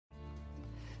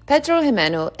Pedro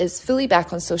Jimeno is fully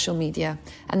back on social media,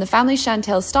 and the family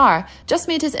Chantel star just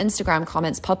made his Instagram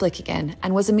comments public again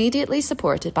and was immediately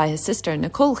supported by his sister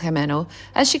Nicole Jimeno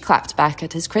as she clapped back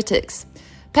at his critics.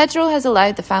 Pedro has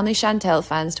allowed the family Chantel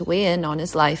fans to weigh in on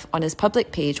his life on his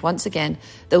public page once again,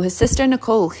 though his sister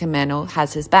Nicole Jimeno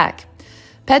has his back.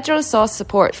 Pedro saw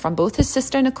support from both his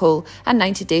sister Nicole and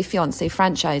 90 Day Fiance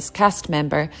franchise cast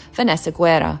member Vanessa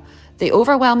Guerra. The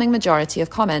overwhelming majority of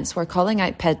comments were calling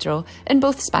out Pedro in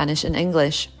both Spanish and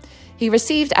English. He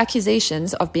received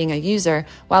accusations of being a user,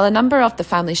 while a number of the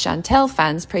family Chantel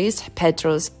fans praised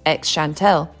Pedro's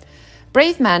ex-Chantel.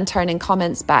 Brave man turning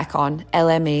comments back on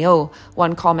LMAO,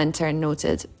 one commenter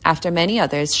noted, after many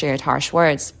others shared harsh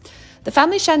words. The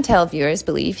family Chantel viewers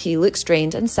believe he looks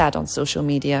drained and sad on social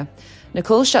media.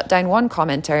 Nicole shut down one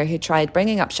commenter who tried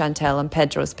bringing up Chantel on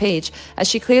Pedro's page, as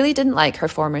she clearly didn't like her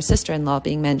former sister-in-law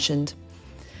being mentioned.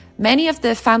 Many of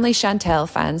the family Chantel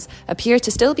fans appear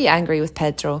to still be angry with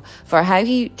Pedro for how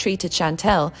he treated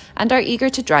Chantel and are eager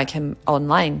to drag him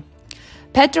online.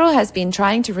 Pedro has been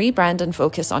trying to rebrand and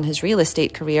focus on his real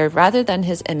estate career rather than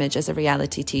his image as a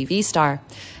reality TV star.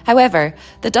 However,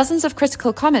 the dozens of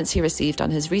critical comments he received on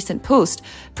his recent post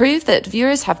prove that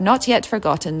viewers have not yet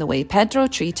forgotten the way Pedro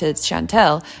treated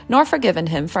Chantel, nor forgiven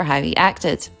him for how he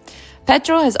acted.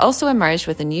 Pedro has also emerged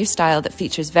with a new style that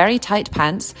features very tight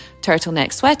pants,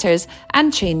 turtleneck sweaters,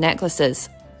 and chain necklaces.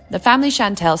 The family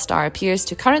Chantel star appears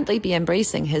to currently be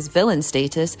embracing his villain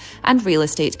status and real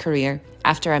estate career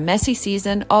after a messy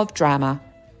season of drama.